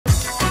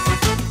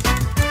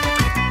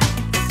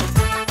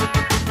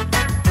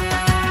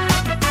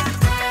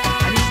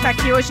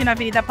aqui hoje na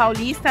Avenida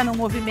Paulista, no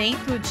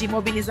movimento de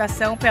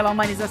mobilização pela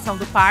humanização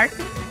do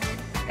parto.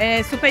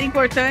 É super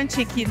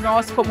importante que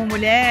nós, como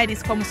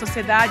mulheres, como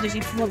sociedade, a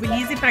gente se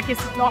mobilize para que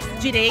esse nosso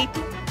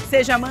direito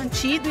seja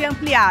mantido e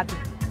ampliado.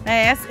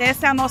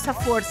 Essa é a nossa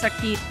força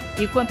aqui,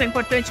 e quanto é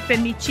importante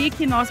permitir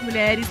que nós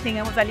mulheres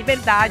tenhamos a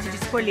liberdade de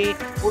escolher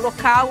o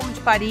local onde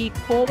parir,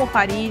 como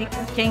parir e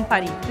com quem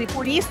parir. E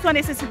por isso a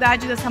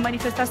necessidade dessa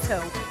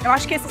manifestação. Eu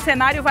acho que esse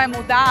cenário vai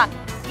mudar,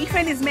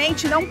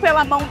 infelizmente, não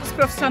pela mão dos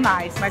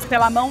profissionais, mas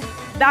pela mão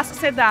da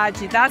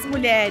sociedade, das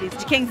mulheres,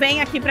 de quem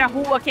vem aqui para a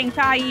rua, quem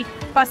está aí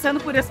passando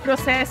por esse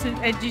processo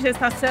de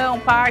gestação,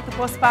 parto,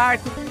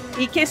 pós-parto,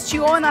 e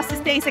questiona a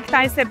assistência que está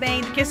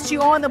recebendo,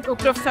 questiona o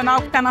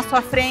profissional que está na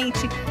sua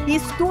frente e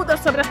estuda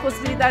sobre as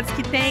possibilidades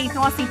que tem.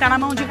 Então, assim, está na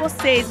mão de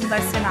vocês mudar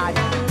esse cenário.